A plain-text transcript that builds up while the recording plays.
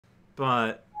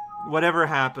But whatever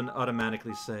happened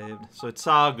automatically saved. So it's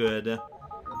all good.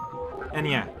 And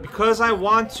yeah, because I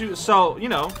want to... So, you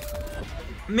know,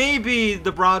 maybe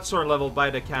the broadsword level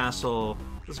by the castle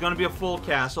is going to be a full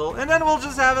castle. And then we'll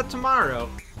just have it tomorrow.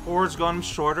 Or it's going to be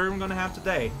shorter. I'm going to have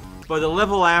today. But the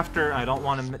level after, I don't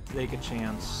want to take a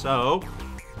chance. So...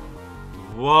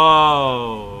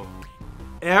 Whoa.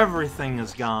 Everything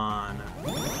is gone.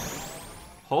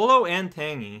 Hoeloe and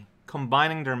Tangy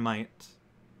combining their might.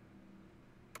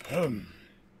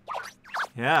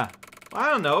 Yeah. I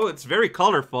don't know. It's very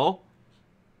colorful.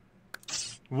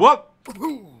 Whoop!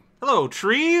 Hello,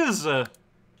 trees!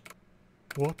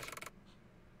 What?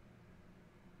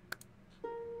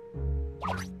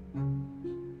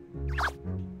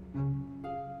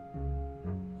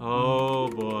 Oh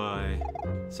boy.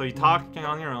 So you're talking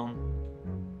on your own.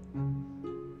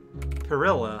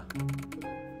 Perilla.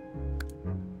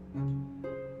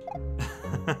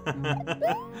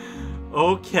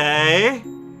 Okay.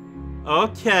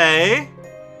 Okay.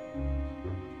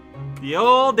 The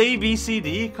old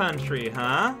ABCD country,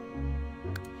 huh?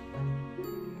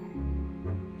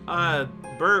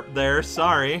 Burp there,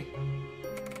 sorry.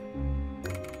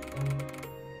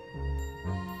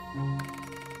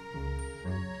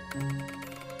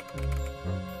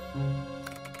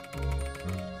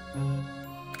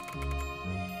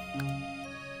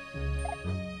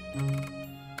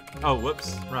 Oh,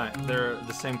 whoops. Right, they're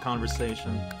the same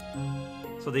conversation.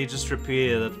 So they just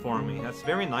repeated it for me. That's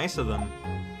very nice of them.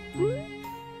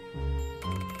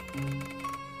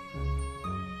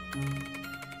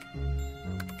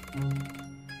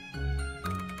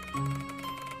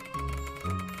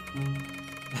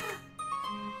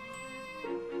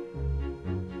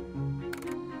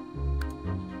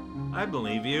 I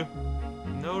believe you.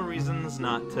 No reasons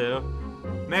not to.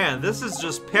 Man, this is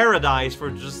just paradise for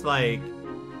just like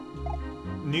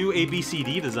new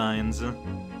ABCD designs. You've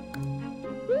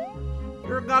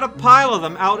got a pile of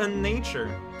them out in nature.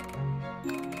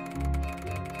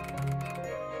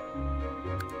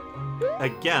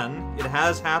 Again, it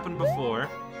has happened before.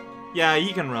 Yeah,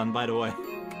 he can run, by the way.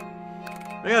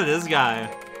 Look at this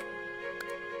guy.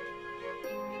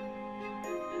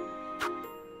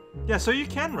 Yeah, so you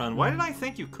can run. Why did I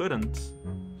think you couldn't?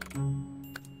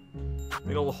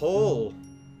 Little hole.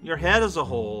 Your head is a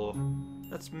hole.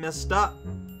 That's messed up.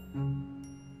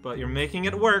 But you're making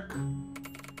it work.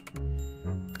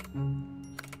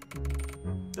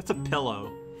 That's a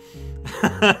pillow.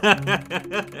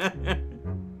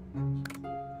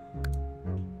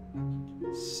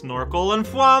 Snorkel and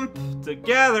Thwomp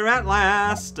together at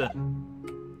last.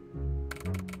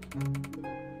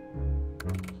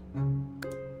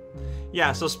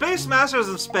 Yeah, so Space Masters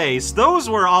of Space, those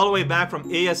were all the way back from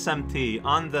ASMT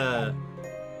on the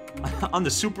on the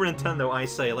Super Nintendo, I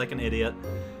say, like an idiot.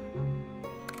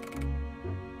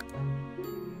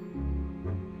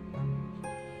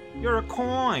 You're a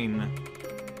coin.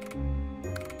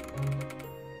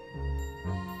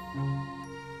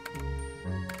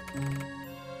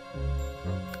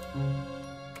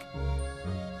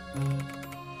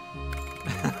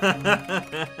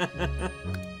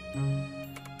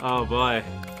 Oh boy,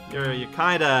 you're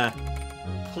kind of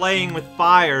playing with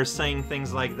fire, saying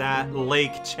things like that,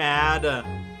 Lake Chad.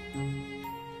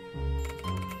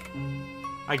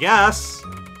 I guess.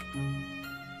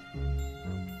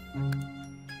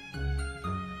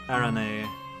 Arane.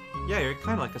 Yeah, you're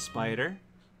kind of like a spider.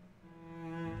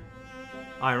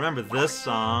 Oh, I remember this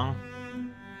song.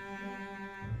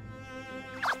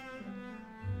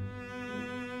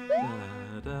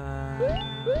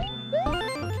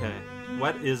 Okay,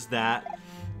 what is that?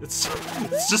 It's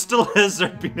just a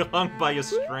lizard being hung by a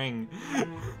string.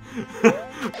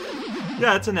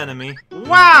 Yeah, it's an enemy.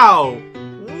 Wow!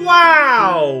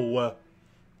 Wow!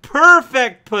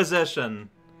 Perfect position!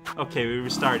 Okay, we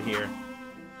restart here.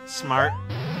 Smart.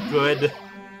 Good.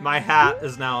 My hat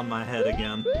is now on my head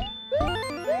again.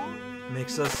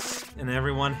 Makes us and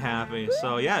everyone happy.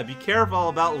 So yeah, be careful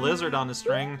about lizard on the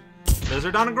string.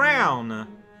 Lizard on the ground.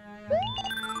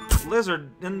 Lizard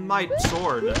in my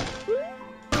sword.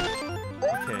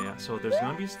 Okay, yeah, so there's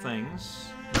gonna be things.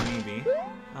 Maybe.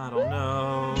 I don't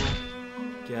know.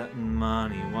 Getting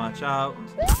money, watch out.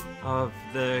 Of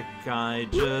the guy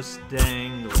just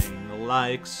dangling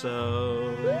like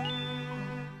so.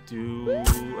 Do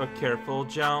a careful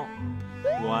jump.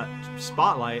 What?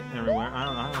 Spotlight everywhere. I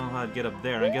don't know how to get up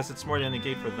there. I guess it's more to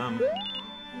indicate for them.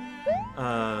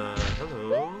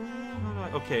 Hello?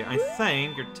 Okay, I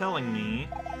think you're telling me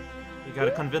you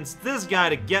gotta convince this guy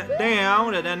to get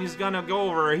down, and then he's gonna go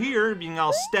over here, being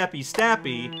all steppy.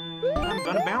 I'm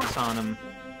gonna bounce on him.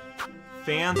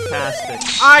 Fantastic.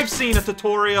 I've seen a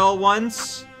tutorial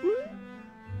once!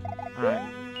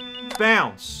 Alright.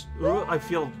 Bounce. Ooh, I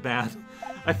feel bad.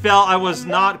 I felt I was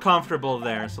not comfortable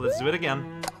there, so let's do it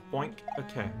again. Boink.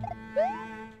 Okay.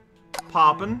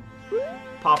 Popping.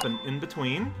 Popping in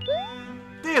between.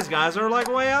 These guys are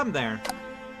like way up there.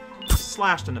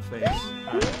 Slashed in the face.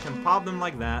 Alright, can pop them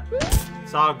like that.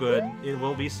 It's all good. It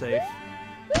will be safe.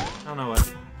 I don't know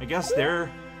what. I guess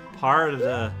they're part of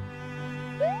the...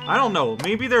 I don't know.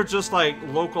 Maybe they're just like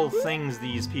local things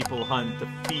these people hunt to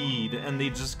feed, and they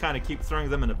just kind of keep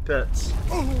throwing them in the pits.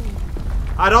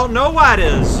 I don't know what it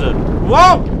is.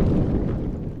 Whoa!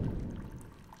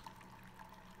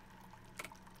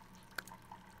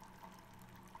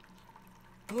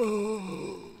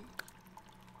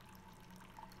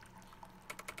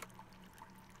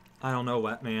 I don't know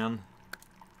what, man.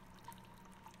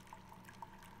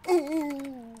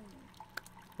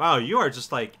 Wow, you are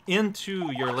just like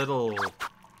into your little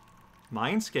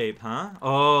mindscape, huh?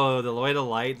 Oh, the Lloyd of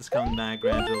Light is coming back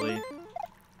gradually.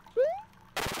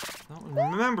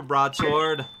 Remember,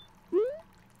 broadsword.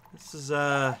 This is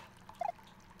the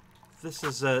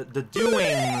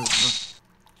doings.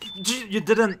 You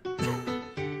didn't.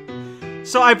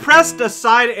 So I pressed the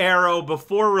side arrow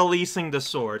before releasing the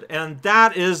sword, and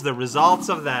that is the results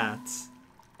of that.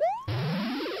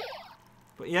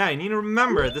 But yeah, you need to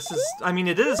remember, this is, I mean,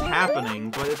 it is happening,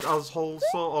 but it has also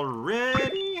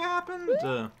already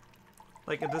happened.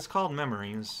 Like, it is called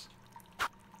memories.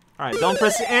 Alright, don't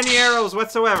press any arrows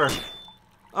whatsoever.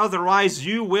 Otherwise,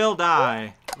 you will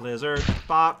die. Lizard,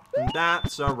 pop, and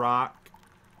that's a rock.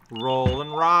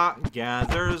 Rollin' rock,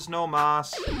 gathers no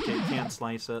moss. Okay, can't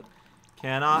slice it.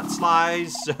 Cannot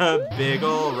slice a big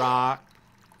ol' rock.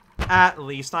 At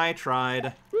least I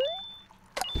tried.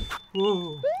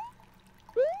 Whoa.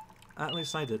 At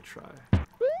least I did try.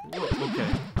 Whoa, okay.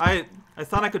 I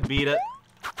thought I could beat it.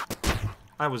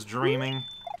 I was dreaming.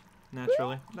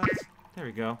 Naturally. There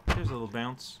we go. There's a little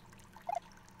bounce.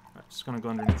 Alright, just gonna go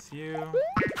underneath you.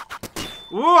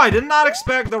 Ooh, I did not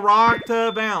expect the rock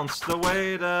to bounce the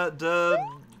way that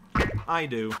I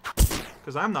do.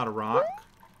 Because I'm not a rock.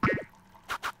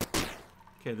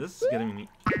 Okay, this is getting me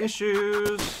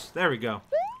issues. There we go.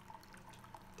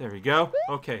 There we go.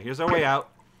 Okay, here's our way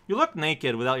out. You look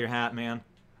naked without your hat, man.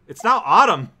 It's now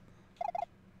autumn.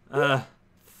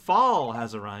 Fall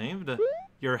has arrived.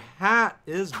 Your hat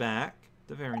is back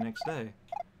the very next day.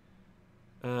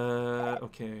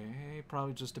 Okay,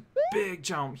 probably just a big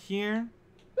jump here.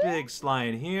 Big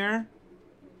slide here.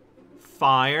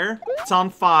 Fire. It's on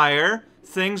fire.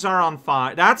 Things are on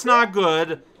fire. That's not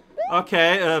good.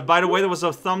 Okay, by the way, there was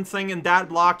a thumb thing in that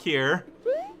block here.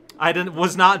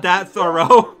 Was not that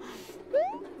thorough.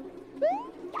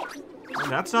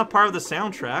 That's not part of the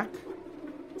soundtrack.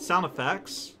 Sound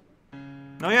effects.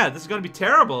 No, yeah, this is gonna be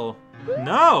terrible.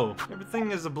 No!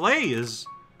 Everything is ablaze.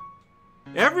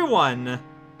 Everyone!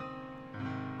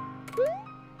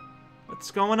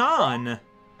 What's going on?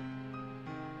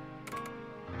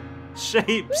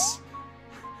 Shapes.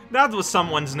 That was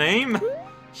someone's name.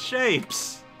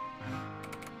 Shapes.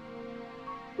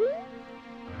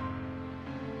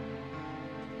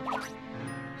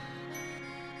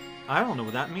 I don't know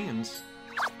what that means.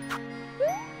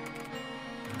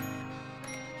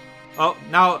 Oh,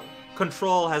 now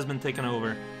control has been taken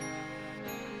over.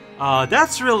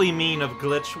 That's really mean of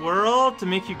Glitch World to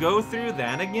make you go through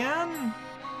that again?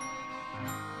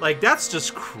 Like, that's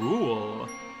just cruel.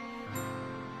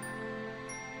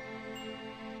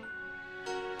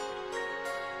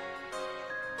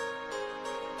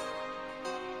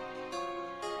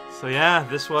 So yeah,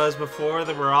 this was before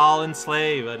they were all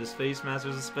enslaved by the Space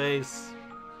Masters of Space.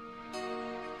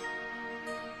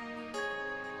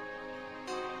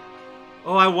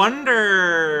 Oh, I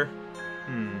wonder...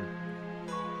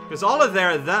 Because all of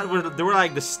there, they were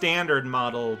like the standard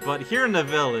model, but here in the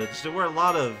village, there were a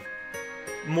lot of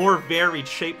more varied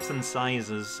shapes and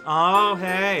sizes. Oh,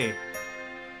 hey.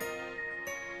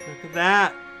 Look at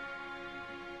that.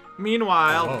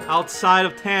 Meanwhile, outside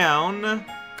of town...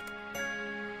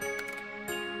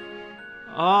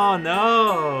 Oh,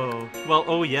 no. Well,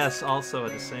 oh, yes, also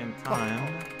at the same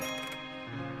time.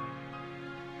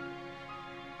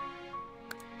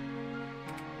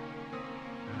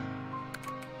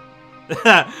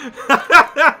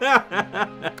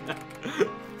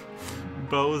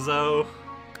 Bozo.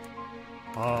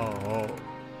 Oh.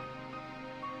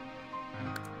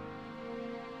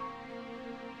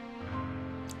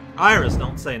 Iris,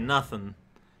 don't say nothing.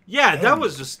 Yeah, that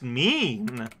was just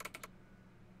mean.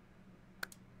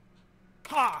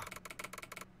 Ha!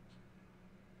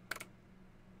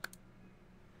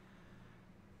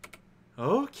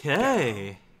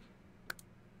 Okay.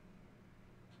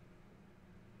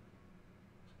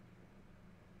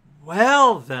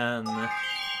 Well then.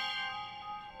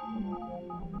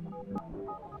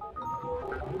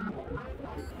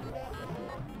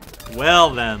 Well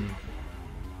then.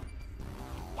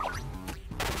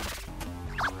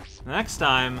 Next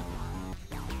time,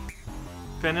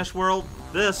 finish world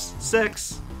this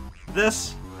 6.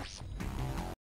 This